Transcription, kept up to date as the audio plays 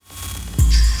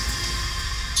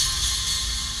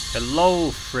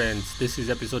Hello, friends. This is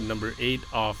episode number 8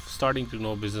 of Starting to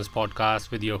Know Business podcast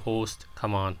with your host,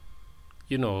 try,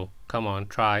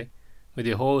 with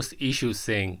your host, Ishu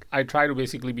Singh. I try to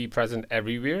basically be present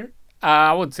everywhere.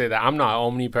 I would say that I'm not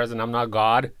omnipresent, I'm not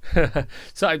God. But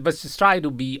just try to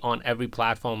be on every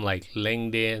platform like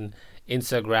LinkedIn,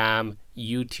 Instagram,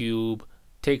 YouTube,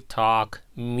 TikTok,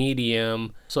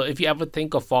 Medium. So if you ever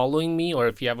think of following me, or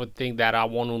if you ever think that I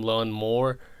want to learn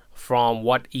more from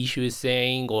what Ishu is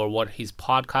saying or what his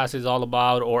podcast is all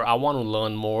about, or I want to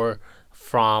learn more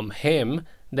from him,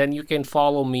 then you can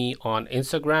follow me on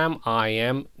Instagram. I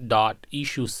am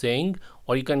 .ishu Singh,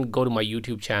 or you can go to my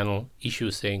YouTube channel,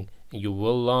 Ishu Singh. You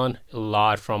will learn a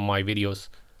lot from my videos.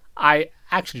 I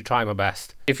actually try my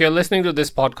best. If you're listening to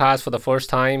this podcast for the first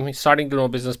time, Starting to Know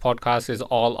Business podcast is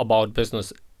all about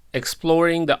business,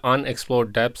 exploring the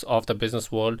unexplored depths of the business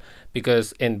world,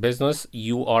 because in business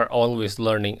you are always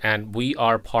learning and we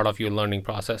are part of your learning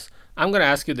process. I'm going to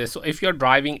ask you this. So if you're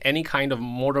driving any kind of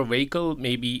motor vehicle,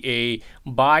 maybe a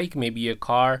bike, maybe a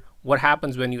car, what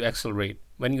happens when you accelerate?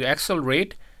 When you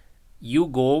accelerate, you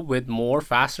go with more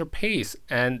faster pace,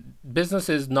 and business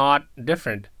is not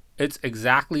different. It's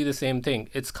exactly the same thing.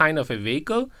 It's kind of a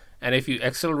vehicle, and if you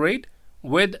accelerate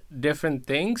with different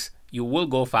things, you will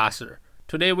go faster.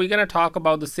 Today, we're going to talk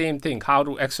about the same thing, how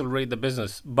to accelerate the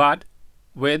business, but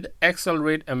with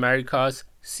Accelerate America's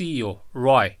CEO,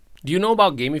 Roy. Do you know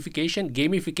about gamification?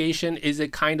 Gamification is a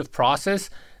kind of process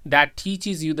that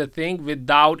teaches you the thing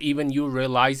without even you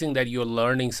realizing that you're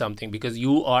learning something, because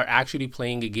you are actually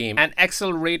playing a game. And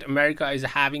Accelerate America is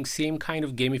having same kind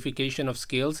of gamification of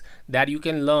skills that you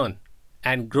can learn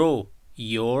and grow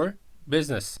your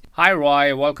business. Hi,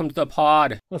 Roy. Welcome to the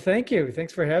pod. Well, thank you.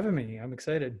 Thanks for having me. I'm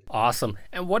excited. Awesome.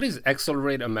 And what is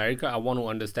Accelerate America? I want to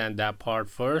understand that part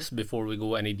first before we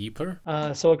go any deeper.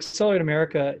 So, Accelerate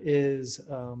America is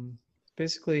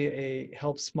basically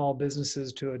helps small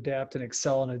businesses to adapt and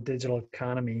excel in a digital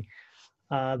economy.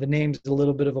 The name's a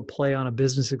little bit of a play on a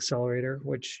business accelerator,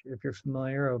 which, if you're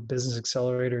familiar, a business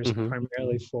accelerator is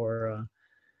primarily for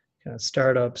kind of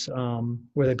startups,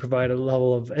 where they provide a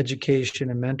level of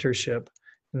education and mentorship,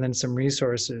 and then some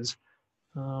resources.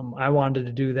 I wanted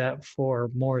to do that for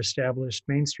more established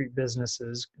Main Street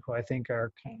businesses, who I think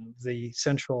are kind of the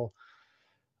central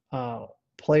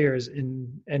players in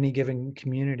any given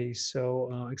community.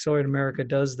 So Accelerate America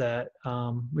does that.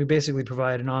 We basically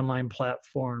provide an online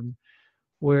platform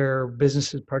where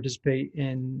businesses participate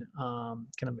in kind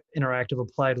of interactive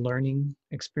applied learning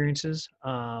experiences.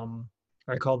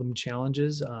 I call them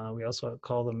challenges. We also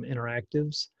call them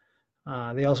interactives.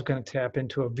 They also kind of tap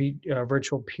into a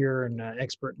virtual peer and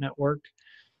expert network,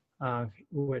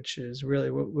 which is really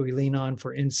what we lean on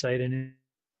for insight and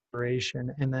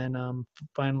inspiration. And then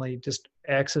finally, just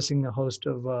accessing a host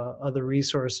of other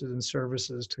resources and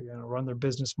services to run their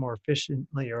business more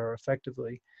efficiently or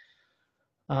effectively.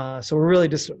 So we're really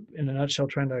just, in a nutshell,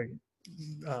 trying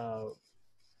to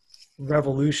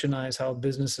revolutionize how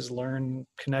businesses learn,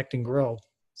 connect, and grow.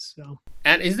 So.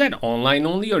 And is that online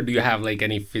only, or do you have like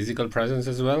any physical presence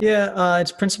as well? Yeah,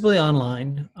 it's principally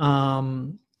online,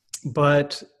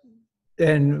 but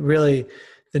and really,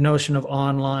 the notion of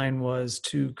online was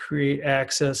to create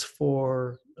access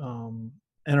for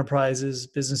enterprises,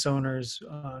 business owners,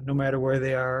 no matter where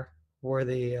they are, where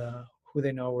they who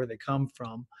they know, where they come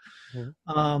from.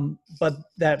 But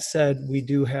that said, we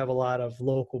do have a lot of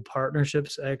local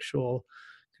partnerships, actual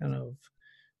kind of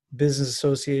business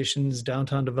associations,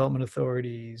 downtown development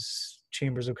authorities,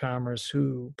 chambers of commerce,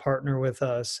 who partner with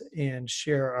us and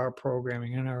share our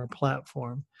programming and our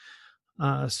platform.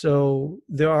 So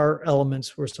there are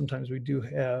elements where sometimes we do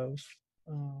have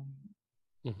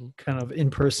kind of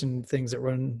in-person things that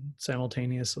run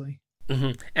simultaneously.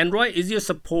 And Roy, is your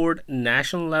support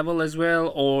national level as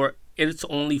well, or it's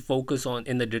only focused on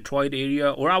in the Detroit area,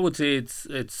 or I would say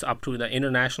it's up to the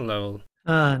international level?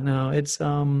 No, it's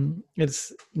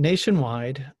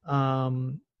nationwide.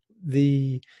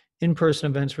 The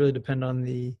in-person events really depend on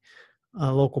the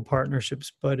local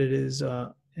partnerships, but it is,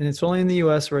 and it's only in the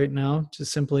U.S. right now,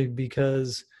 just simply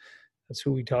because that's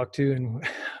who we talk to, and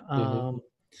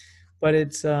but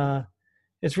it's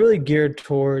really geared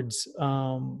towards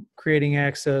creating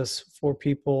access for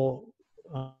people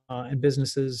and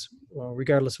businesses,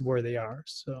 regardless of where they are.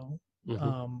 So.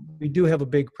 We do have a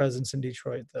big presence in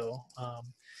Detroit, though.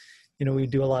 We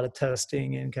do a lot of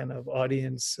testing and kind of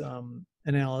audience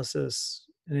analysis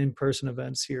and in-person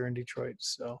events here in Detroit.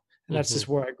 So, and that's just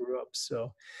where I grew up.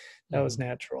 So that was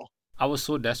natural. I was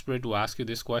so desperate to ask you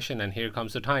this question, and here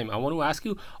comes the time. I want to ask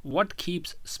you, what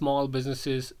keeps small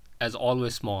businesses as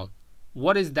always small?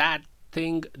 What is that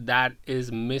thing that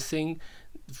is missing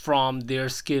from their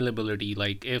scalability?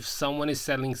 Like if someone is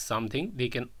selling something, they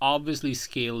can obviously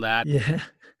scale that. Yeah.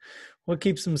 What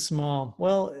keeps them small?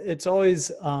 Well, it's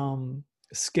always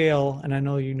scale, and I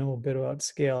know you know a bit about Yeah.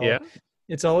 scale.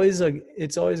 It's always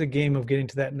a game of getting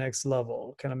to that next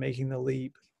level, kind of making the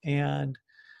leap. And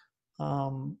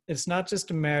it's not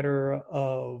just a matter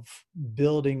of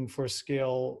building for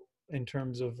scale in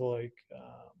terms of like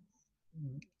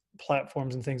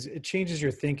platforms and things. It changes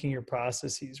your thinking, your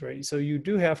processes, right? So you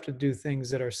do have to do things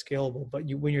that are scalable, but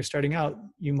when you're starting out,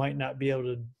 you might not be able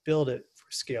to build it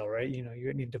for scale, right?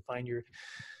 You need to find your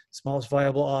smallest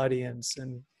viable audience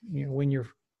and win your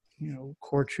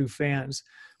core true fans.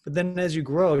 But then as you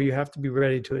grow, you have to be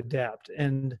ready to adapt.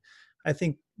 And I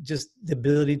think just the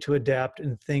ability to adapt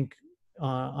and think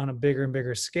on a bigger and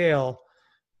bigger scale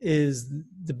is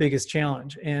the biggest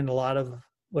challenge. And a lot of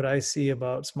what I see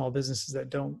about small businesses that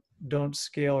don't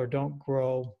scale or don't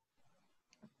grow,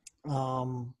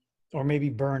 or maybe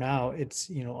burn out, it's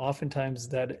oftentimes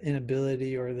that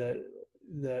inability or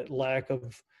that lack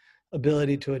of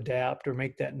ability to adapt or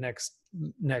make that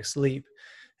next leap.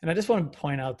 And I just want to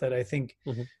point out that I think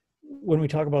Mhm. when we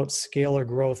talk about scale or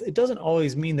growth, it doesn't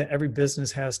always mean that every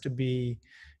business has to be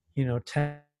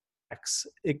 10x.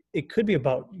 It could be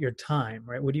about your time,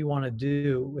 right? What do you want to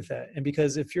do with that? And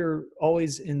because if you're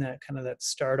always in that kind of that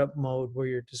startup mode where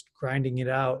you're just grinding it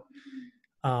out,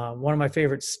 one of my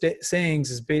favorite sayings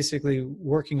is basically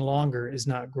working longer is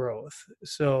not growth.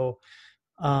 So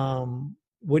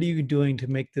what are you doing to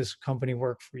make this company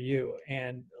work for you?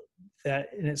 And that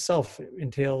in itself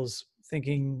entails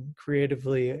thinking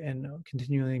creatively and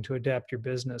continuing to adapt your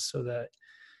business so that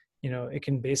it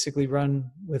can basically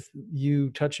run with you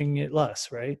touching it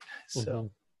less, right? So, Mhm.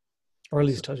 or at So,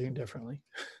 least touching it differently.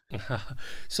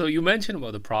 so you mentioned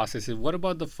about the processes. What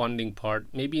about the funding part?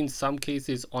 Maybe in some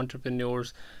cases,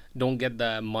 entrepreneurs don't get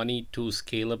the money to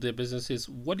scale up their businesses.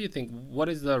 What do you think? What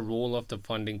is the role of the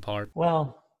funding part?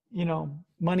 Well,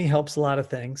 money helps a lot of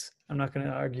things. I'm not going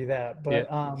to argue that, Yeah.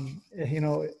 but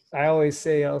I always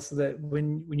say also that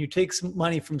when you take some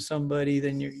money from somebody,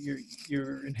 then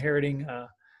you're inheriting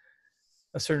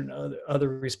a certain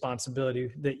other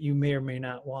responsibility that you may or may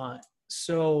not want.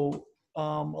 So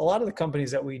a lot of the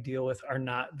companies that we deal with are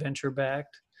not venture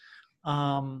backed.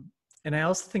 And I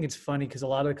also think it's funny because a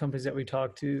lot of the companies that we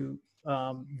talk to,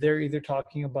 they're either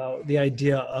talking about the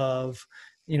idea of,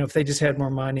 if they just had more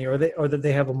money, or that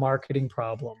they have a marketing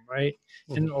problem, right?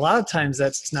 And Mhm. a lot of times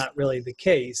that's not really the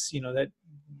case. That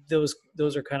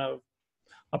those are kind of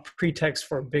a pretext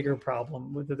for a bigger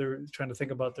problem, whether they're trying to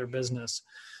think about their business.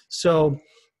 So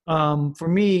for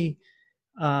me,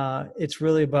 it's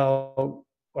really about,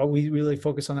 well, we really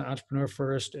focus on the entrepreneur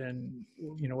first, and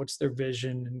what's their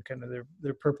vision and kind of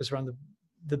their purpose around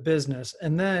the business,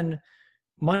 and then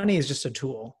money is just a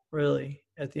tool, really.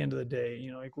 At the end of the day,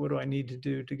 like, what do I need to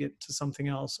do to get to something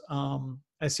else?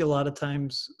 I see a lot of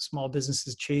times small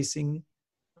businesses chasing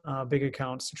big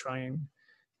accounts to try and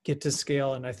get to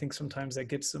scale, and I think sometimes that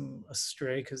gets them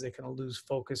astray because they kind of lose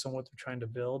focus on what they're trying to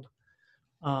build.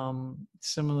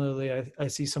 Similarly, I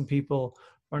see some people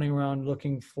running around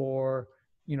looking for,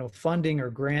 funding or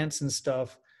grants and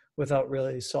stuff without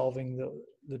really solving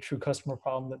the true customer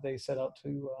problem that they set out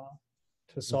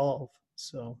to solve.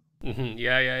 So,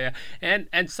 Yeah, yeah, yeah.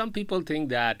 And some people think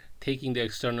that taking the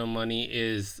external money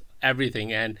is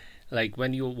everything, and like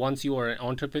when you once you are an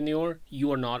entrepreneur,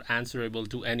 you are not answerable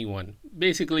to anyone.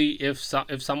 Basically, if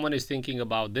someone is thinking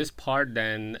about this part,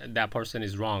 then that person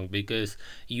is wrong because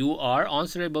you are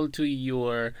answerable to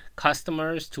your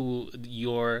customers, to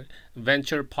your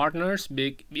venture partners.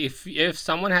 If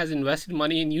someone has invested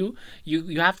money in you,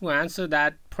 you have to answer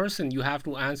that person, you have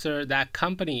to answer that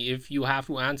company, if you have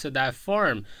to answer that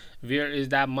firm, where is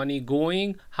that money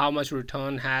going, how much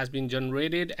return has been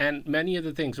generated, and many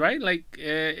other things, right? Like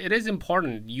it is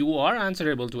important, you are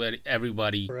answerable to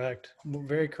everybody. correct.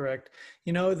 Very correct.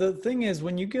 The thing is,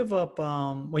 when you give up,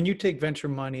 when you take venture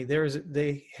money,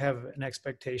 they have an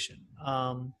expectation,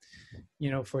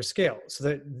 for scale, so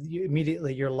that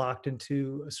immediately you're locked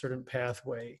into a certain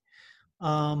pathway.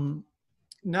 Um,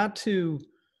 Not to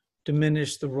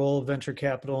diminish the role of venture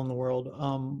capital in the world.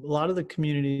 A lot of the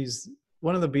communities,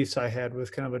 one of the beefs I had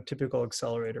with kind of a typical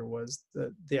accelerator was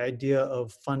the idea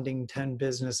of funding 10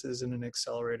 businesses in an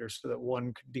accelerator so that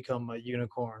one could become a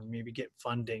unicorn, maybe get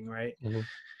funding, right? Mhm.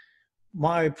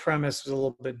 My premise was a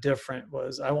little bit different.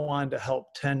 Was I wanted to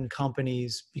help 10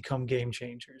 companies become game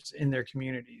changers in their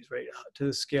communities, right?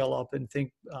 To scale up and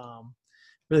think,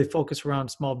 really focus around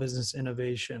small business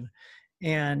innovation.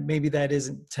 And maybe that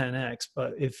isn't 10x,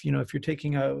 but if you're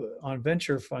taking on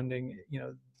venture funding,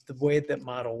 the way that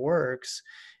model works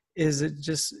is it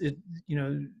just it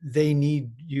they need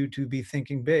you to be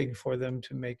thinking big for them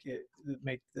to make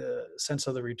the sense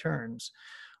of the returns.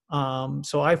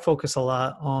 So I focus a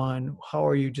lot on how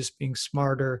are you just being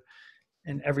smarter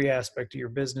in every aspect of your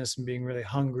business and being really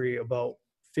hungry about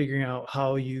figuring out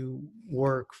how you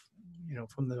work,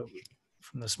 from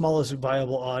the smallest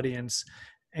viable audience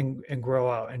and grow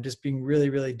out, and just being really,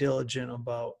 really diligent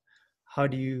about how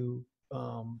do you,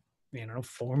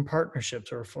 form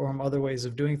partnerships or form other ways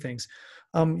of doing things.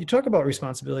 You talk about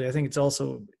responsibility. I think it's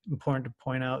also important to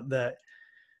point out that,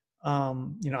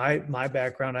 my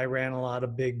background, I ran a lot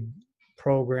of big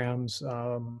programs,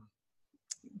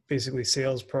 basically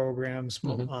sales programs.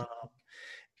 Hmm.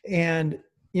 And,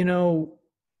 you know,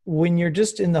 when you're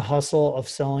just in the hustle of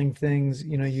selling things,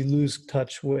 you lose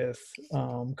touch with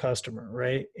customer,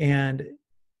 right? And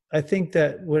I think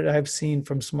that what I've seen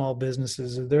from small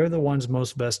businesses is they're the ones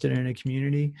most vested in a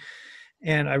community.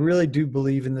 And I really do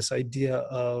believe in this idea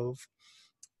of,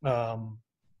 um,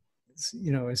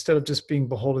 instead of just being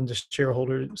beholden to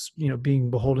shareholders, being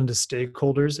beholden to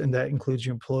stakeholders, and that includes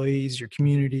your employees, your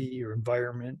community, your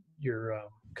environment, your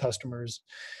customers.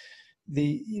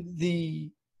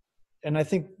 The and I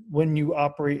think when you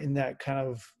operate in that kind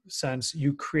of sense,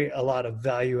 you create a lot of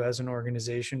value as an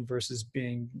organization versus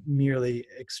being merely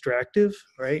extractive,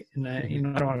 right? And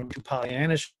Hmm. I don't want to be too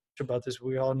Pollyannish about this.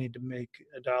 We all need to make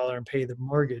a dollar and pay the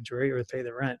mortgage, right, or pay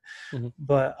the rent. Hmm.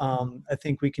 But I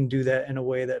think we can do that in a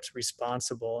way that's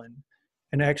responsible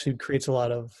and actually creates a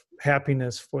lot of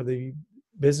happiness for the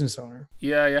business owner.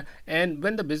 Yeah, yeah. And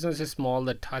when the business is small,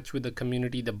 the touch with the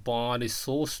community, the bond is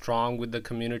so strong with the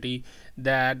community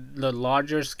that the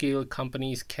larger scale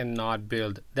companies cannot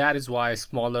build. That is why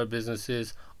smaller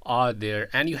businesses are there.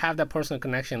 And you have that personal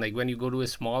connection. Like when you go to a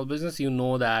small business, you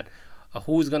know that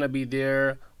who's going to be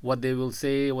there, what they will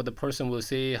say, what the person will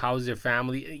say, how's their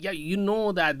family. Yeah, you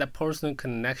know that the personal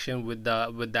connection with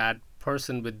that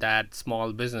person with that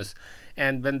small business.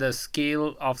 And when the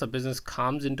scale of the business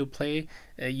comes into play,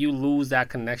 you lose that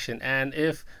connection. And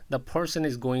if the person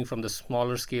is going from the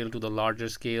smaller scale to the larger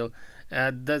scale,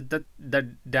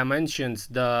 the dimensions,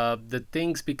 the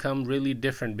things become really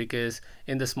different, because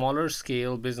in the smaller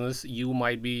scale business you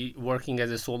might be working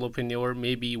as a solopreneur,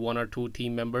 maybe one or two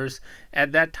team members.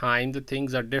 At that time the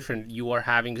things are different. You are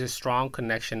having a strong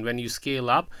connection. When you scale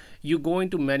up, you go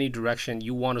into many directions.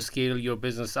 You want to scale your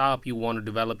business up, you want to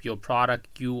develop your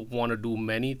product, you want to do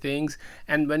many things.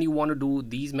 And when you want to do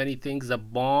these many things, the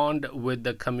bond with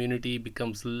the community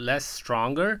becomes less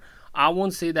stronger. I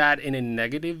won't say that in a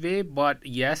negative way, but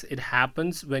yes, it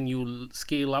happens when you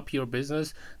scale up your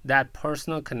business, that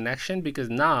personal connection, because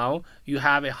now you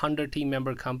have 100 team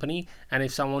member company, and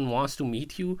if someone wants to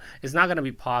meet you, it's not going to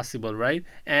be possible, right?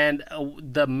 And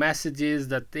the messages,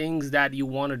 the things that you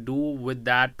want to do with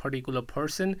that particular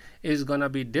person is going to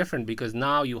be different, because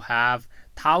now you have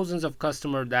thousands of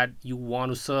customers that you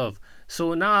want to serve.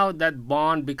 So now that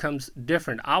bond becomes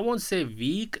different. I won't say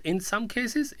weak in some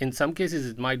cases. In some cases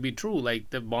it might be true, like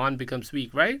the bond becomes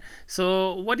weak, right?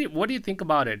 So what do you think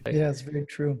about it? Yeah, it's very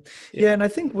true. Yeah. Yeah, and I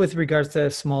think with regards to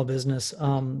small business,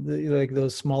 like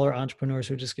those smaller entrepreneurs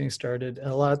who are just getting started,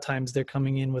 a lot of times they're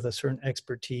coming in with a certain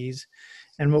expertise.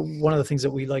 And one of the things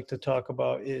that we like to talk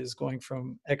about is going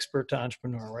from expert to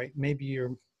entrepreneur, right? Maybe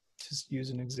you're, just use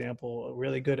an example,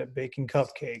 really good at baking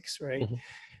cupcakes, right?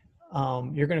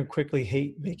 Mhm. You're going to quickly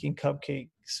hate baking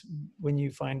cupcakes when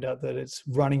you find out that it's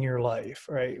running your life,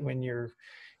 right? When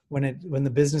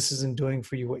the business isn't doing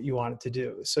for you what you want it to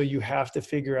do. So you have to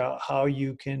figure out how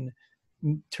you can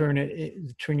turn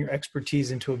your expertise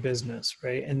into a business,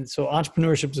 right? And so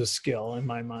entrepreneurship is a skill in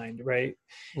my mind, right?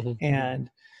 Mhm.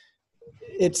 And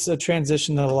it's a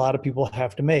transition that a lot of people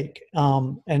have to make,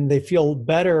 and they feel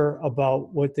better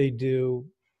about what they do.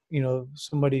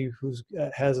 Somebody who's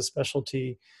has a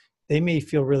specialty, they may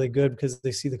feel really good because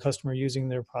they see the customer using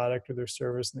their product or their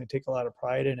service and they take a lot of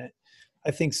pride in it.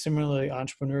 I think similarly,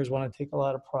 entrepreneurs want to take a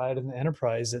lot of pride in the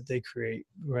enterprise that they create,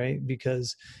 right?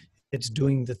 Because it's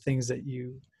doing the things that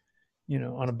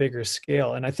on a bigger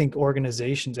scale. And I think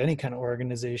organizations, any kind of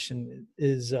organization,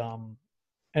 is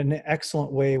an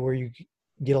excellent way where you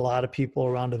get a lot of people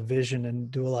around a vision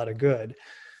and do a lot of good.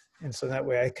 And so that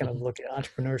way I kind of Mhm. look at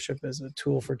entrepreneurship as a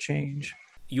tool for change.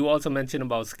 You also mentioned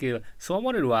about skill. So I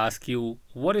wanted to ask you,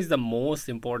 what is the most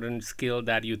important skill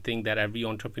that you think that every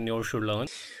entrepreneur should learn?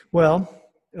 Well,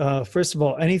 first of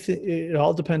all, anything, it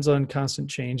all depends on constant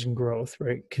change and growth,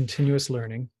 right? Continuous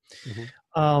learning.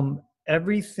 Hmm.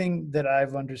 Everything that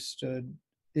I've understood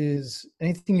is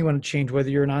anything you want to change, whether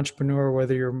you're an entrepreneur,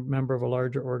 whether you're a member of a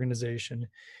larger organization,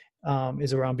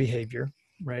 is around behavior,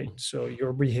 right? So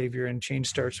your behavior and change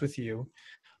starts with you.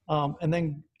 And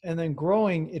then and then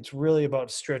growing, it's really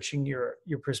about stretching your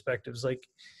perspectives. Like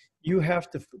you have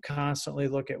to constantly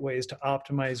look at ways to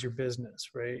optimize your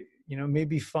business, right? You know, it may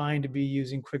be fine to be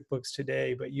using QuickBooks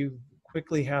today, but you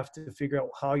quickly have to figure out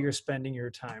how you're spending your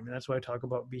time. And that's why I talk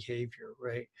about behavior,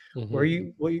 right? Where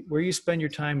Mm-hmm. you spend your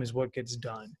time is what gets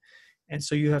done. And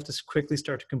so you have to quickly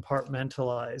start to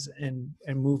compartmentalize and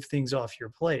move things off your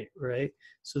plate, right?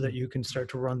 So that you can start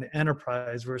to run the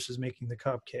enterprise versus making the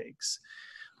cupcakes.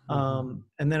 Mm-hmm.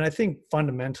 And then I think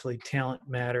fundamentally talent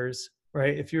matters,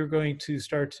 right? If you're going to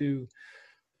start to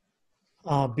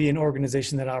be an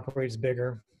organization that operates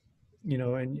bigger, you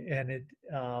know, and it,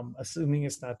 assuming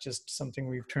it's not just something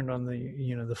we've turned on the,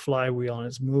 you know, the flywheel and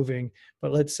it's moving,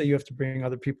 but let's say you have to bring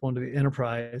other people into the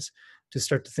enterprise to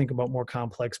start to think about more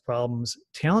complex problems,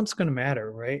 talent's going to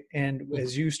matter, right? And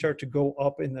as you start to go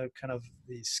up in the kind of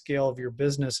the scale of your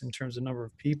business in terms of number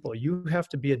of people, you have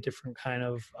to be a different kind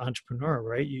of entrepreneur,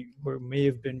 right? You may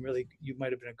have been really, you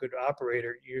might have been a good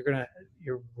operator.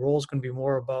 Your role is going to be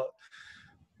more about,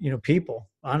 you know, people,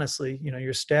 honestly, you know,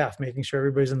 your staff, making sure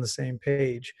everybody's on the same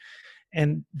page.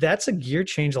 And that's a gear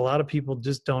change a lot of people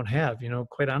just don't have. You know,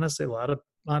 quite honestly, a lot of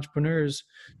entrepreneurs,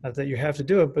 not that you have to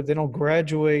do it, but they don't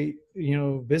graduate, you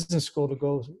know, business school to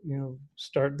go, you know,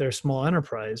 start their small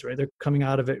enterprise, right? They're coming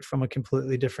out of it from a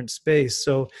completely different space.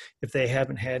 So if they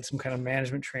haven't had some kind of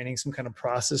management training, some kind of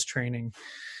process training,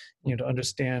 you know, to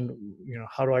understand, you know,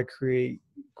 how do I create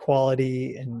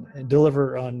quality and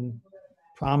deliver on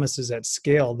promises at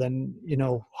scale, then, you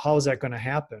know, how is that going to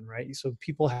happen, right? So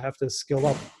people have to skill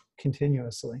up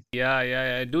continuously.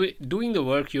 Yeah. Doing the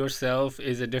work yourself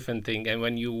is a different thing. And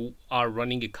when you are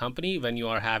running a company, when you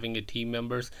are having a team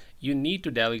members, you need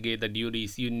to delegate the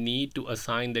duties. You need to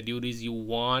assign the duties. You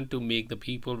want to make the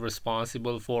people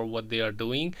responsible for what they are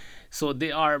doing, so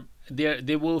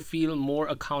they will feel more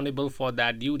accountable for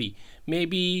that duty.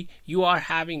 Maybe you are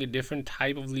having a different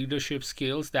type of leadership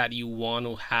skills that you want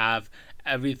to have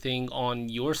everything on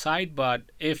your side, but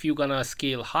if you're gonna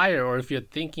scale higher, or if you're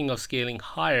thinking of scaling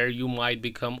higher, you might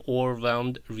become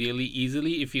overwhelmed really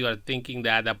easily if you are thinking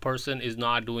that that person is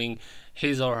not doing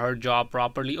his or her job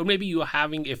properly, or maybe you're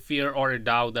having a fear or a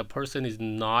doubt that person is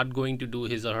not going to do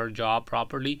his or her job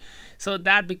properly. So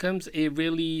that becomes a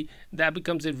really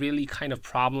kind of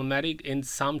problematic in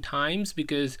sometimes,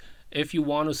 because if you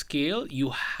want to scale,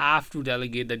 you have to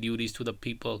delegate the duties to the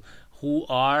people who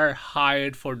are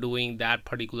hired for doing that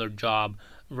particular job.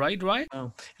 Right.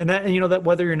 Oh. And that, and you know, that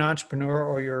whether you're an entrepreneur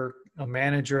or you're a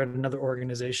manager at another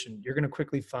organization, you're going to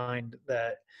quickly find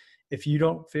that if you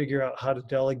don't figure out how to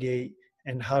delegate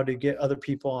and how to get other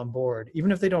people on board,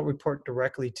 even if they don't report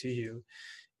directly to you,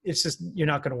 it's just, you're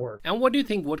not going to work. And what do you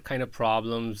think, what kind of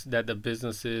problems that the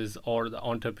businesses or the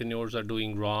entrepreneurs are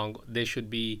doing wrong? They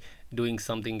should be doing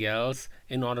something else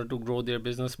in order to grow their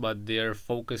business, but their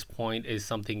focus point is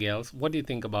something else. What do you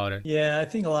think about it? Yeah, I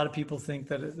think a lot of people think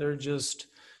that they're just,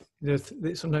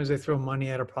 sometimes they throw money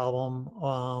at a problem.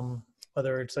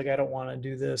 Whether it's like, I don't want to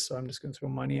do this, so I'm just going to throw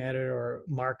money at it, or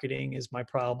marketing is my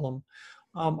problem.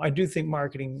 I do think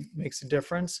marketing makes a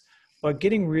difference, but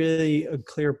getting really a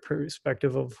clear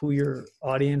perspective of who your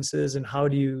audience is and how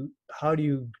do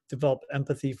you develop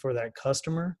empathy for that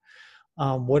customer.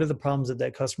 What are the problems that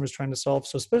that customer is trying to solve?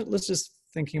 So let's just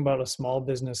thinking about a small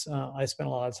business. I spent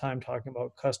a lot of time talking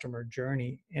about customer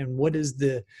journey and what is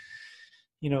the,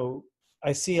 you know,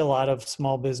 I see a lot of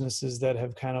small businesses that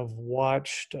have kind of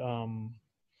watched,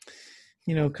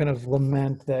 you know, kind of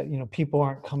lament that, you know, people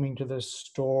aren't coming to the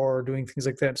store, doing things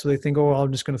like that. So they think, oh, well,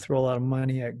 I'm just going to throw a lot of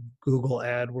money at Google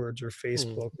AdWords or Mm.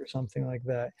 Facebook or something like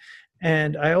that.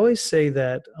 And I always say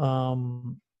that,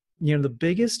 you know, the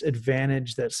biggest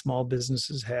advantage that small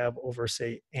businesses have over,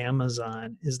 say,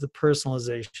 Amazon is the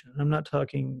personalization. I'm not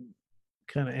talking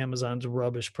kind of Amazon's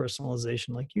rubbish personalization,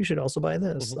 like you should also buy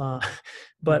this, Mhm.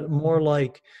 but more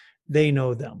like they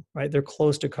know them, right? They're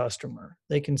close to customer.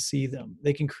 They can see them.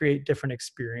 They can create different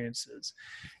experiences.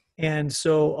 And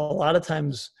so a lot of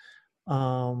times,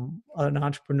 an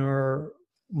entrepreneur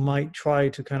might try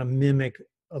to kind of mimic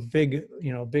a big,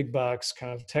 you know, big box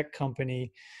kind of tech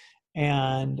company.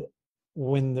 And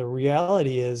when the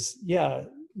reality is, yeah,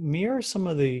 mirror some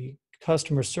of the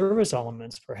customer service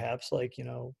elements, perhaps, like, you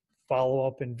know, follow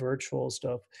up and virtual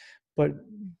stuff, but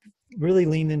really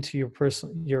lean into your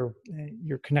personal,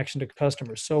 your connection to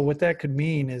customers. So what that could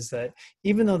mean is that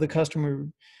even though the customer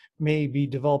may be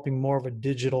developing more of a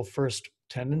digital first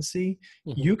tendency,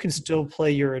 Mhm. you can still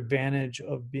play your advantage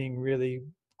of being really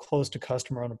close to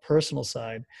customer on a personal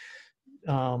side,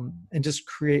 and just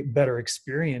create better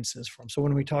experiences for them. So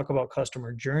when we talk about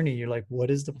customer journey, you're like,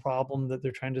 what is the problem that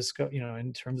they're trying to discover,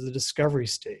 in terms of the discovery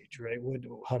stage, right?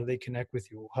 How do they connect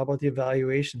with you? How about the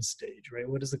evaluation stage, right?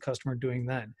 What is the customer doing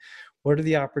then? What are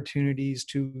the opportunities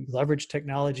to leverage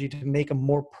technology to make a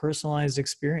more personalized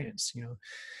experience?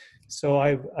 So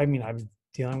I'm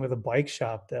dealing with a bike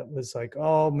shop that was like,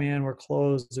 oh man, we're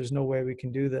closed. There's no way we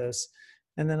can do this.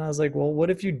 And then I was like, well, what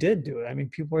if you did do it? I mean,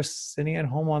 people are sitting at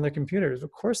home on their computers.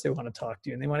 Of course they want to talk to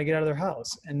you and they want to get out of their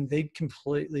house. And they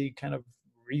completely kind of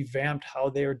revamped how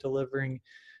they are delivering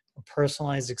a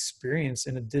personalized experience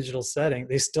in a digital setting.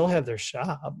 They still have their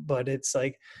shop, but it's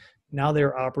like now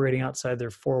they're operating outside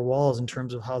their four walls in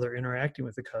terms of how they're interacting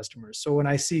with the customers. So when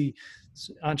I see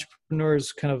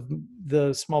entrepreneurs, kind of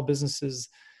the small businesses,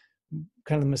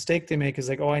 kind of the mistake they make is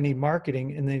like, oh, I need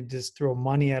marketing, and they just throw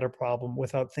money at a problem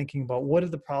without thinking about what are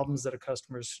the problems that a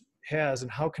customer has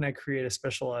and how can I create a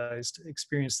specialized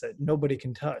experience that nobody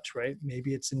can touch, right?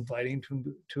 Maybe it's inviting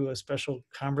to a special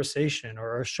conversation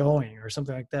or a showing or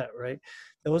something like that, right?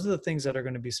 Those are the things that are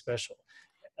going to be special.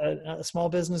 A small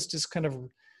business just kind of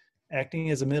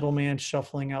acting as a middleman,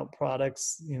 shuffling out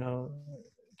products,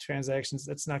 transactions,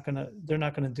 they're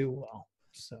not gonna do well.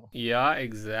 So Yeah,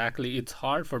 exactly. It's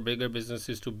hard for bigger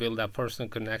businesses to build that personal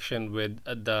connection with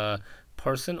the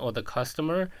person or the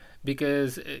customer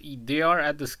because they are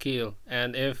at the scale.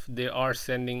 And if they are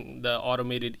sending the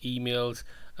automated emails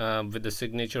with the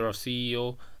signature of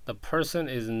CEO, the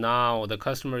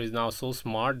customer is now so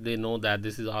smart, they know that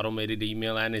this is automated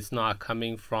email and it's not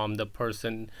coming from the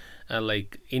person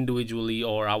like individually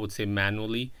or I would say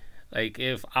manually. Like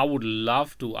if I would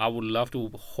love to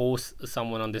host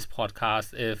someone on this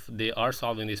podcast if they are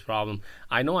solving this problem.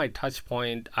 I know I touched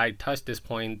this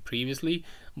point previously,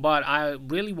 but I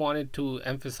really wanted to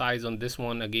emphasize on this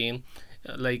one again.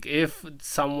 Like if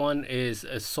someone is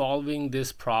solving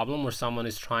this problem or someone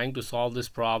is trying to solve this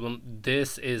problem,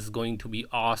 this is going to be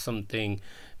awesome thing.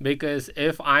 Because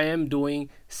if I am doing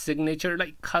signature,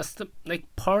 like custom, like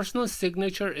personal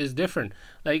signature is different.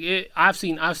 Like I've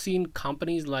seen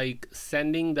companies like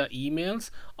sending the emails,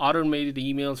 automated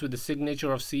emails with the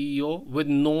signature of CEO with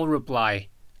no reply.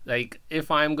 Like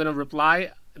if I'm gonna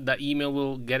reply, the email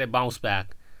will get a bounce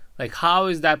back. Like how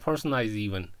is that personalized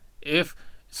even? If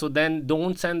so, then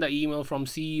don't send the email from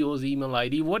CEO's email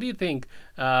ID. What do you think?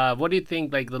 What do you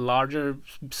think? Like the larger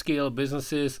scale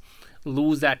businesses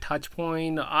lose that touch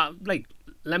point? Like,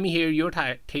 let me hear your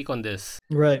take on this.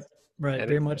 right, right, And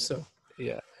very much so.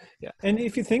 yeah, yeah, And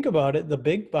if you think about it, the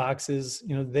big boxes,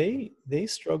 they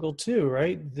struggle too,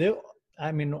 right?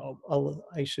 I mean,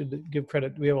 I should give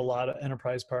credit. We have a lot of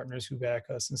enterprise partners who back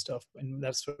us and stuff, and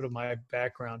that's sort of my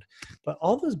background. But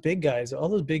all those big guys, all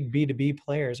those big B2B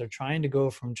players are trying to go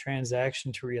from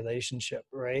transaction to relationship,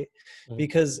 right? Mhm.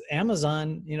 Because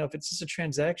Amazon, if it's just a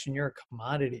transaction, you're a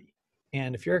commodity.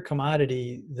 And if you're a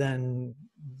commodity, then,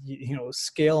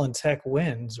 scale and tech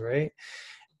wins, right?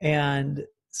 And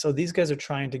so these guys are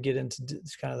trying to get into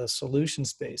kind of the solution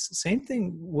space. Same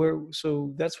thing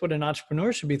so that's what an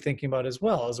entrepreneur should be thinking about as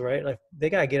well, is right. Like they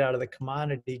got to get out of the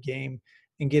commodity game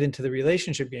and get into the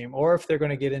relationship game. Or if they're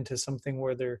going to get into something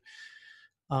where they're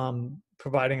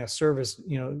providing a service,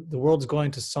 the world's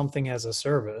going to something as a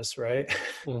service, right?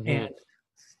 Mhm.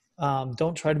 And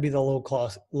don't try to be the low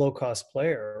cost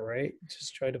player, right?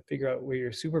 Just try to figure out where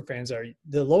your super fans are.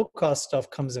 The low cost stuff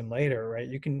comes in later, right?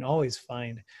 You can always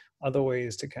find other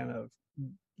ways to kind of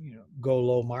go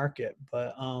low market,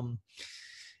 but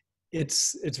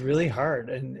it's really hard,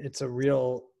 and it's a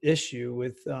real issue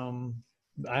with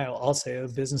I'll say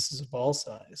businesses of all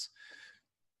size,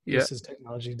 yeah. just as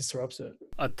technology disrupts it.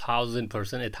 1,000%,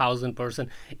 1,000%.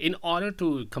 In order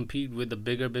to compete with the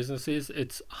bigger businesses,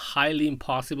 it's highly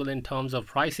impossible in terms of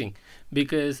pricing.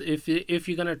 Because if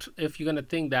you're gonna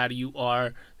think that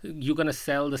you're gonna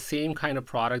sell the same kind of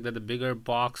product that the bigger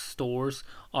box stores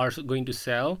are going to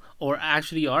sell or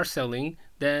actually are selling,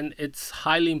 then it's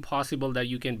highly impossible that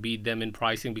you can beat them in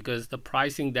pricing because the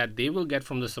pricing that they will get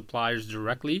from the suppliers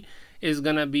directly is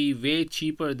gonna be way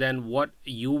cheaper than what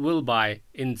you will buy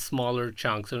in smaller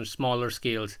chunks or smaller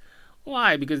scales.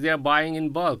 Why? Because they are buying in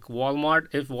bulk.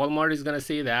 If Walmart is gonna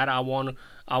say that I want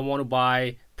to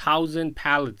buy 1,000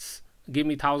 pallets, give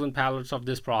me 1,000 pallets of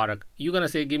this product. You're gonna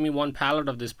say give me 1 pallet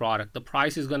of this product. The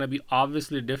price is gonna be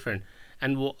obviously different,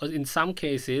 and in some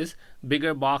cases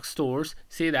bigger box stores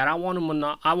say that I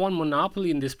want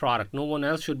monopoly in this product. No one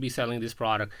else should be selling this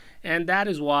product, and that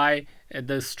is why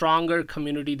the stronger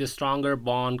community, the stronger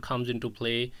bond comes into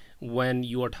play when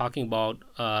you are talking about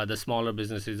the smaller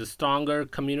businesses. The stronger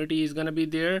community is going to be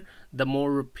there, the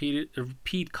more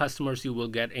repeat customers you will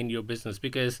get in your business.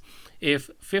 Because if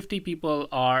 50 people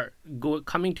are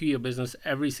coming to your business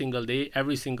every single day,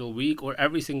 every single week, or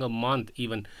every single month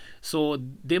even, so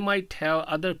they might tell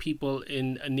other people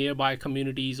in nearby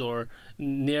communities or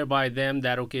nearby them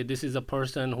that, okay, this is a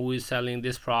person who is selling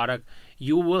this product.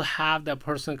 You will have that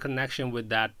personal connection with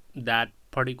that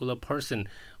particular person,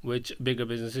 which bigger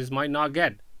businesses might not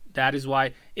get. That is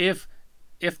why if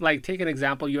like, take an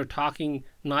example, you're talking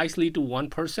nicely to one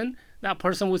person, that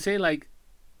person would say, like,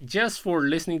 just for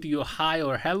listening to your hi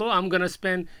or hello, I'm gonna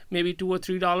spend maybe $2 or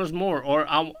 $3 more, or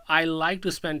I like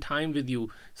to spend time with you.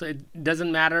 So it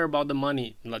doesn't matter about the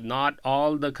money. Not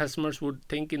all the customers would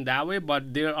think in that way,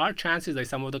 but there are chances that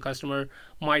some of the customer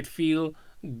might feel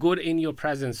good in your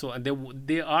presence, so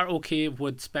they are okay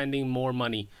with spending more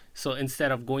money, so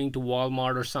instead of going to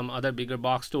Walmart or some other bigger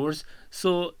box stores.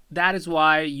 So that is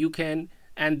why you can,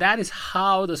 and that is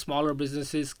how the smaller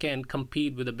businesses can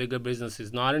compete with the bigger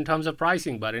businesses, not in terms of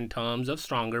pricing, but in terms of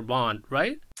stronger bond,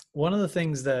 right? One of the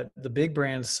things that the big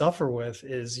brands suffer with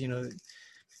is,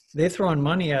 they throw in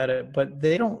money at it, but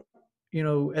they don't,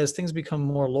 as things become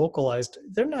more localized,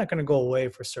 they're not going to go away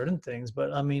for certain things.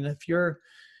 But I mean,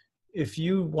 if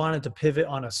you wanted to pivot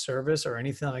on a service or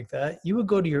anything like that, you would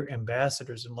go to your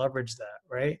ambassadors and leverage that,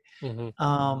 right?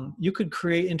 You could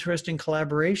create interesting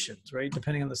collaborations, right?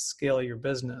 Depending on the scale of your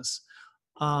business,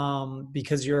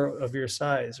 because you're of your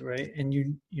size, right? And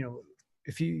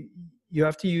if you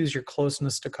have to use your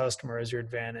closeness to customer as your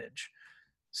advantage.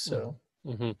 So,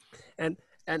 and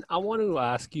I wanted to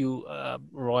ask you,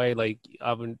 Roy, like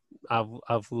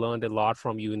I've learned a lot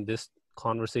from you in this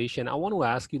conversation. I want to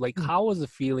ask you, like, how was the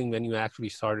feeling when you actually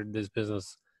started this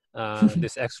business,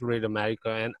 this Accelerate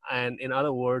America? And in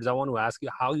other words, I want to ask you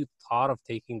how you thought of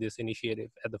taking this initiative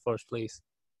at the first place.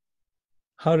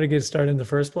 How to get started in the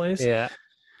first place? Yeah.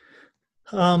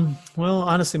 Well,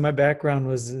 honestly, my background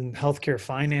was in healthcare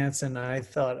finance, and I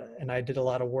did a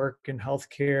lot of work in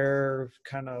healthcare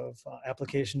kind of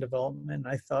application development.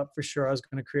 I thought for sure I was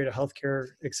going to create a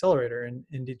healthcare accelerator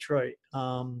in Detroit.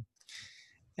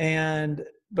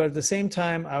 But at the same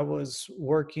time, I was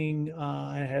working,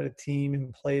 I had a team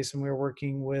in place, and we were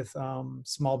working with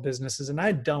small businesses, and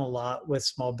I'd done a lot with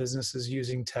small businesses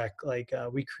using tech. Like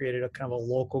we created a kind of a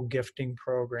local gifting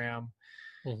program.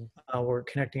 We're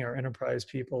connecting our enterprise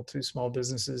people to small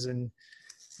businesses, and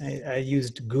I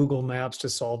used Google Maps to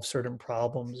solve certain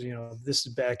problems. This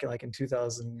is back in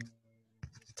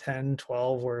 2010,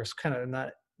 12, where it's kind of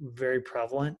not very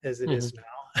prevalent as it is now.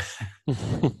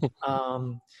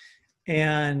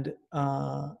 And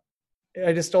I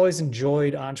just always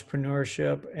enjoyed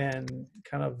entrepreneurship and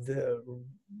kind of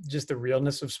the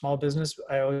realness of small business.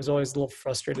 I was always a little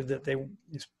frustrated that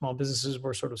small businesses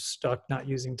were sort of stuck not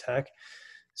using tech.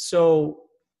 So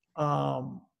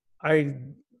I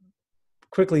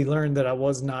quickly learned that I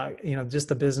was not, just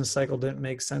the business cycle didn't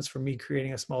make sense for me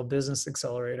creating a small business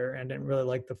accelerator, and didn't really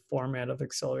like the format of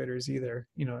accelerators either.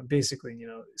 Basically,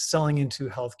 selling into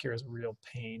healthcare is a real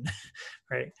pain,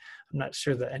 right? I'm not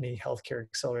sure that any healthcare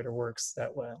accelerator works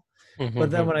that well.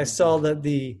 But then when I saw that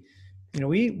we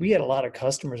had a lot of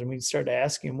customers, and we started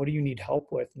asking them, what do you need help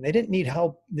with? And they didn't need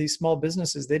help. These small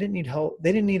businesses, they didn't need help.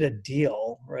 They didn't need a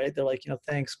deal, right? They're like,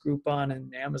 thanks Groupon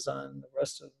and Amazon, the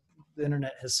rest of the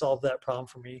internet has solved that problem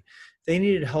for me. They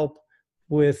needed help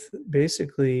with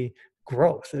basically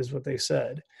growth, is what they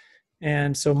said.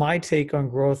 And so my take on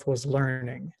growth was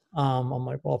learning. I'm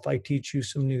like, well, if I teach you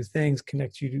some new things,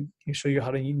 show you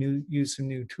how to use some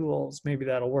new tools, maybe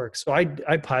that'll work. So I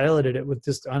piloted it with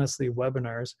just honestly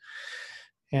webinars.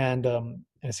 And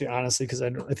I say honestly, because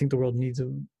I think the world needs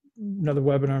another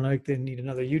webinar, like they need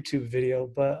another YouTube video.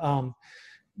 But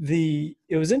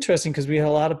it was interesting because we had a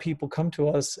lot of people come to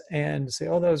us and say,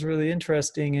 oh, that was really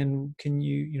interesting, and can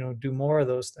you do more of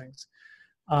those things?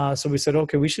 So we said,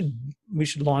 okay, we should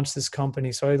launch this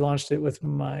company. So I launched it with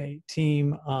my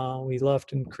team. We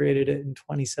left and created it in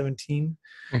 2017,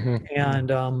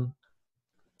 and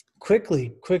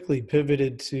quickly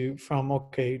pivoted from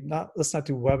okay, let's not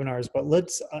do webinars, but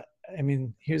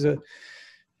here's a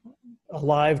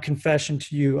live confession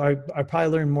to you. I probably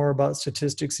learned more about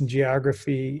statistics and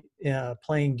geography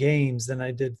playing games than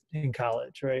I did in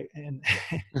college, right? And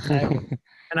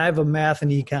I have a math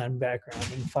and econ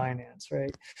background in finance,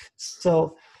 right?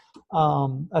 So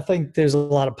I think there's a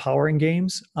lot of power in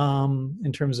games,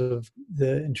 in terms of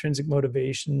the intrinsic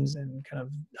motivations and kind of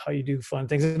how you do fun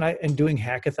things. And doing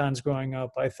hackathons growing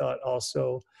up, I thought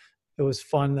also it was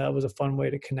fun. That was a fun way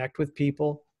to connect with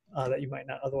people that you might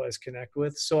not otherwise connect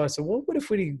with. So I said, well, what if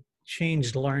we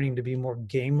changed learning to be more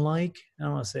game-like? I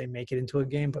don't want to say make it into a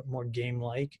game, but more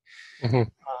game-like. Mm-hmm.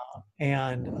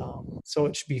 So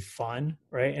it should be fun,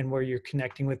 right? And where you're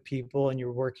connecting with people and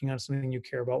you're working on something you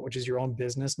care about, which is your own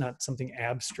business, not something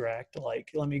abstract like,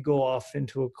 let me go off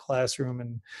into a classroom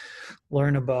and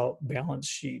learn about balance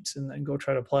sheets and then go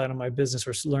try to apply it on my business,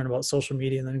 or learn about social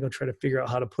media and then go try to figure out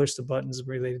how to push the buttons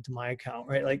related to my account,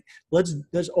 right? Like, let's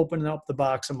open up the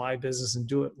box of my business and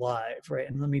do it live, right?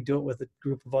 And let me do it with a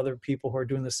group of other people who are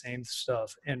doing the same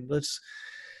stuff. And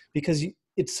because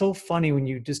it's so funny when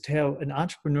you just have an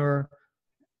entrepreneur,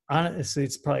 honestly,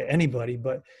 it's probably anybody,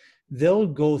 but they'll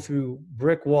go through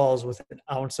brick walls with an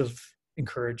ounce of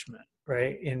encouragement,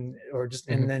 right? And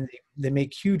then they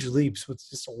make huge leaps with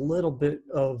just a little bit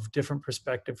of different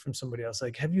perspective from somebody else.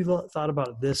 Like, have you thought about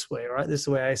it this way, or this is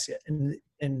the way I see it?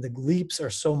 And the leaps are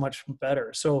so much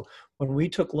better. So when we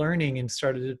took learning and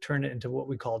started to turn it into what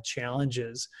we call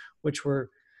challenges, which were,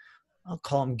 I'll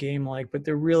call them game-like, but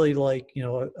they're really like,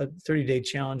 a 30-day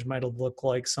challenge might look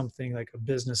like something like a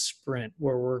business sprint,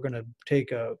 where we're going to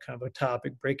take a kind of a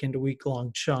topic, break into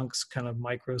week-long chunks, kind of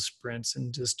micro sprints,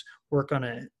 and just work on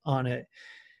it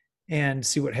and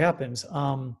see what happens.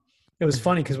 It was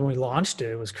funny because when we launched it,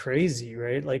 it was crazy,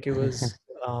 right? Like, it was,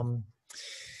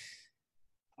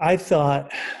 I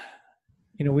thought,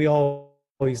 we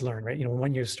always learn, right?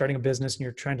 When you're starting a business and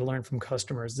you're trying to learn from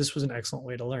customers, this was an excellent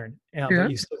way to learn. But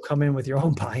you still come in with your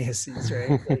own biases,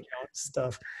 right? Like,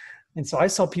 stuff. And so I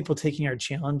saw people taking our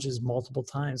challenges multiple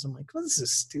times. I'm like, well, this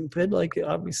is stupid. Like,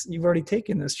 obviously you've already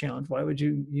taken this challenge. Why would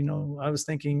you, I was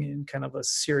thinking in kind of a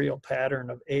serial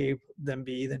pattern of A, then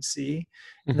B, then C.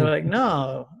 And they're like,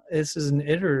 no, this is an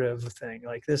iterative thing.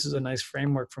 Like, this is a nice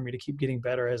framework for me to keep getting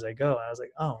better as I go. I was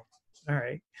like, oh, all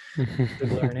right,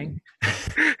 good learning.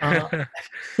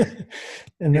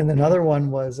 And then another one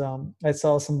was, I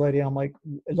saw somebody, I'm like,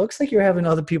 it looks like you're having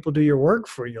other people do your work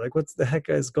for you. Like, what the heck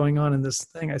is going on in this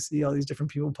thing? I see all these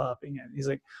different people popping in. He's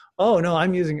like, oh no,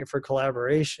 I'm using it for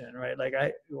collaboration, right? Like,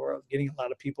 we're getting a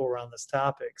lot of people around this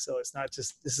topic. So it's not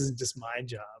just, this isn't just my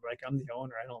job. Like, I'm the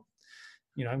owner. I don't,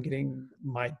 I'm getting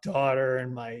my daughter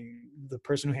and the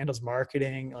person who handles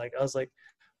marketing. Like, I was like,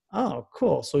 oh,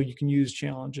 cool. So you can use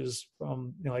challenges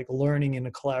from, like, learning in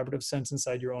a collaborative sense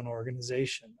inside your own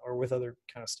organization or with other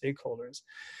kind of stakeholders.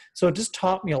 So it just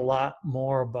taught me a lot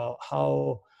more about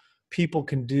how people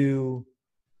can do,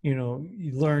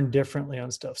 you learn differently on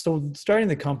stuff. So starting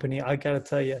the company, I got to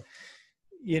tell you,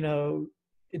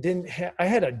 it didn't I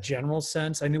had a general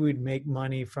sense. I knew we'd make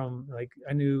money from, like,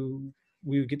 I knew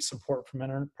we would get support from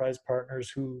enterprise partners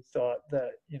who thought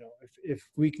that, if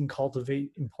we can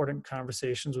cultivate important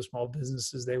conversations with small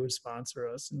businesses, they would sponsor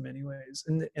us in many ways.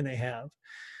 And they have.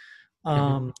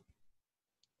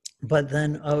 But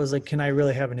then I was like, can I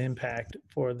really have an impact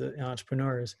for the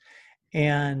entrepreneurs?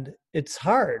 And it's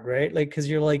hard, right? Like, cause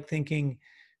you're like thinking,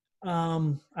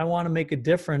 I want to make a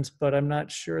difference, but I'm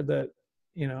not sure that,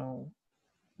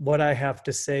 what I have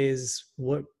to say is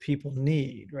what people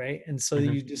need, right? And so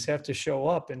you just have to show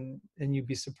up, and you'd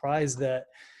be surprised that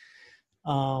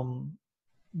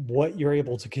what you're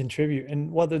able to contribute,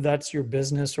 and whether that's your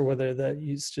business or whether that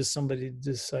it's just somebody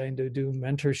deciding to do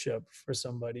mentorship for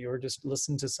somebody or just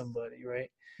listen to somebody, right?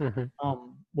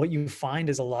 What you find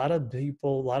is a lot of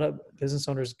business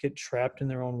owners get trapped in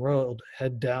their own world,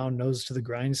 head down, nose to the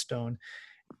grindstone,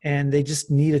 and they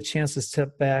just need a chance to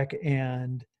step back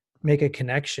and make a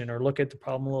connection or look at the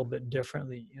problem a little bit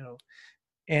differently,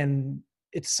 and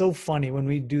it's so funny when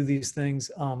we do these things.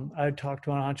 I talked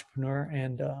to an entrepreneur,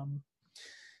 and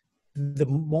the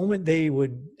moment they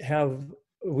would have,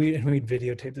 we'd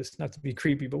videotape this, not to be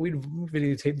creepy, but we'd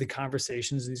videotape the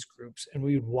conversations in these groups, and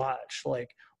we'd watch,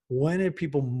 like, when are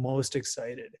people most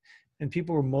excited? And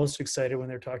people were most excited when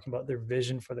they're talking about their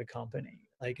vision for the company,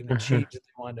 like, and the change that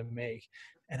they wanted to make.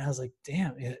 And I was like,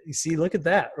 damn, you see, look at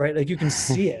that, right? Like, you can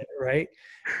see it, right?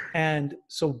 And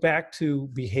so back to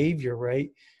behavior,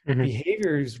 right?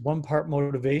 Behavior is one part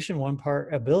motivation, one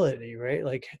part ability, right?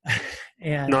 Like,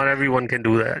 and not everyone can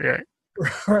do that, right?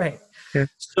 Right. Yeah.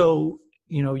 So,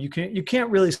 you can't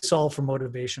really solve for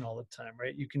motivation all the time,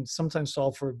 right? You can sometimes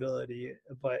solve for ability,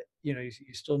 but you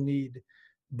still need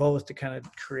both to kind of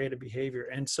create a behavior.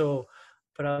 And so,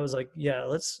 but I was like, yeah,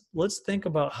 let's think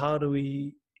about how do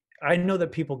we, I know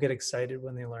that people get excited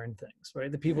when they learn things,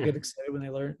 right? The people get excited when they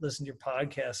listen to your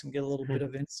podcast and get a little bit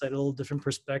of insight, a little different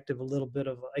perspective, a little bit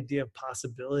of idea of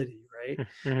possibility,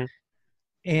 right?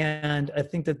 And I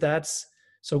think that that's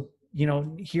so,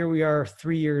 here we are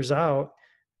 3 years out,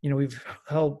 we've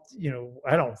helped,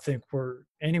 I don't think we're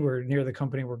anywhere near the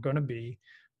company we're going to be,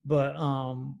 but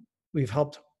we've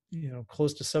helped,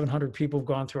 close to 700 people have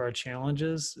gone through our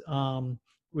challenges.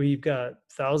 We've got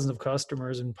thousands of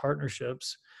customers and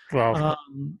partnerships. Wow.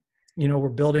 We're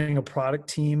building a product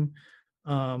team.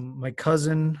 My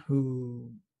cousin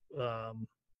who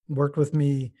worked with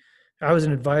me, I was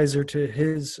an advisor to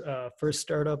his first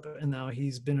startup, and now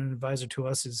he's been an advisor to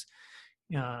us.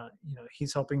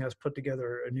 He's helping us put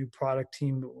together a new product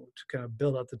team to kind of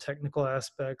build out the technical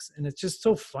aspects. And it's just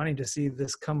so funny to see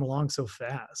this come along so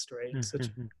fast, right? In such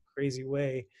a crazy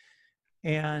way.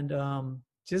 And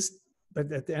but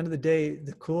at the end of the day,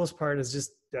 the coolest part is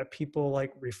just that people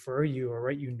like refer you or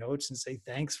write you notes and say,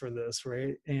 thanks for this,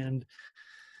 right? And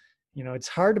it's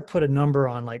hard to put a number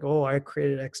on like, oh, I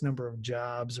created X number of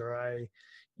jobs, or I,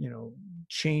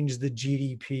 changed the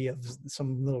GDP of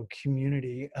some little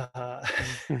community.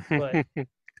 But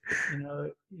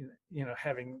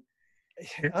having,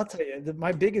 I'll tell you,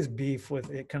 my biggest beef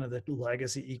with it, kind of the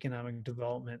legacy economic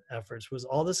development efforts, was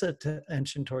all this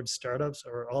attention towards startups,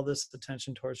 or all this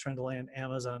attention towards trying to land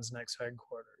Amazon's next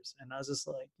headquarters. And I was just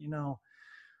like,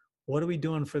 what are we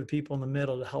doing for the people in the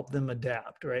middle to help them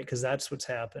adapt, right? Because that's what's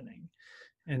happening.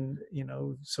 And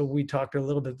so we talked a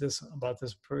little bit about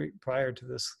this prior to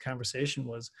this conversation,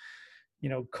 was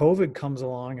COVID comes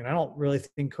along, and I don't really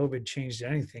think COVID changed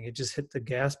anything. It just hit the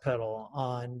gas pedal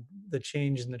on the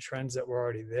change in the trends that were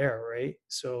already there, right?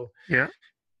 So yeah,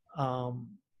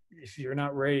 if you're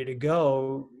not ready to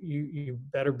go, you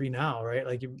better be now, right?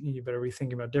 Like you better be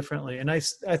thinking about differently. And I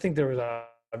think there was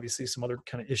obviously some other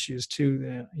kind of issues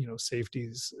too. Safety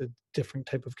is a different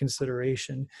type of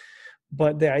consideration.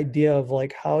 But the idea of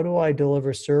like, how do I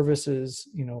deliver services?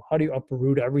 How do you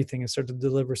uproot everything and start to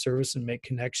deliver service and make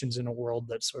connections in a world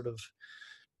that's sort of,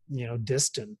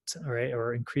 distant, right?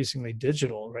 Or increasingly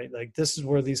digital, right? Like this is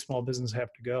where these small businesses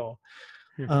have to go.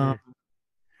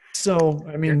 So,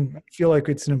 I mean, I feel like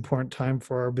it's an important time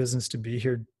for our business to be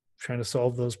here trying to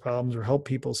solve those problems or help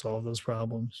people solve those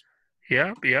problems.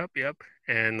 Yep.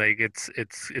 And like it's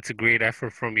a great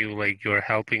effort from you. Like you're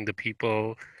helping the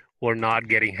people who are not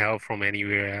getting help from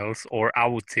anywhere else, or I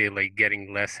would say like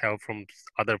getting less help from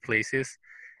other places.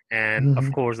 And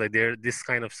of course, like this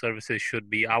kind of services should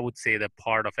be, I would say, the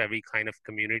part of every kind of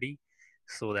community,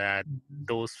 so that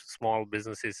those small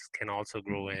businesses can also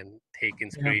grow and take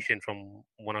inspiration from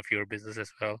one of your business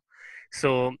as well.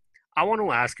 So I want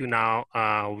to ask you now,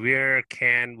 where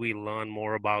can we learn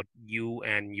more about you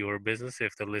and your business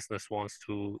if the listeners wants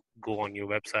to go on your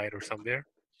website or somewhere?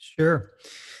 Sure.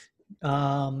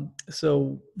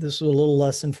 So this is a little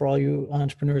lesson for all you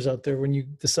entrepreneurs out there. When you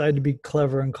decide to be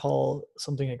clever and call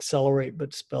something Accelerate,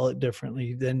 but spell it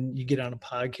differently, then you get on a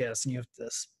podcast and you have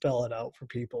to spell it out for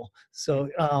people. So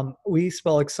we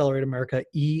spell Accelerate America,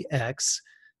 EXCELERATE,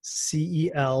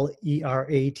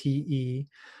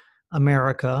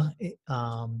 America.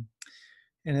 And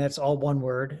that's all one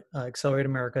word,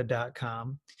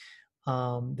 accelerateamerica.com.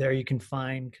 There you can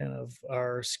find kind of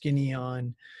our skinny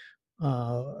on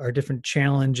our different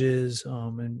challenges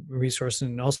and resources.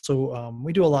 And also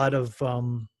we do a lot of,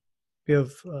 we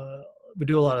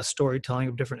do a lot of storytelling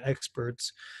of different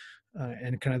experts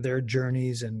and kind of their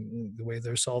journeys and the way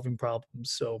they're solving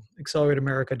problems. So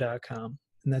accelerateamerica.com,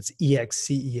 and that's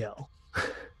EXCEL.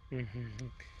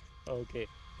 Okay.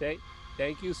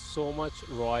 Thank you so much,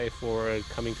 Roy, for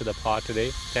coming to the pod today.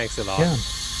 Thanks a lot. Yeah.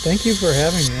 Thank you for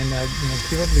having me, and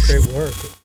keep up the great work.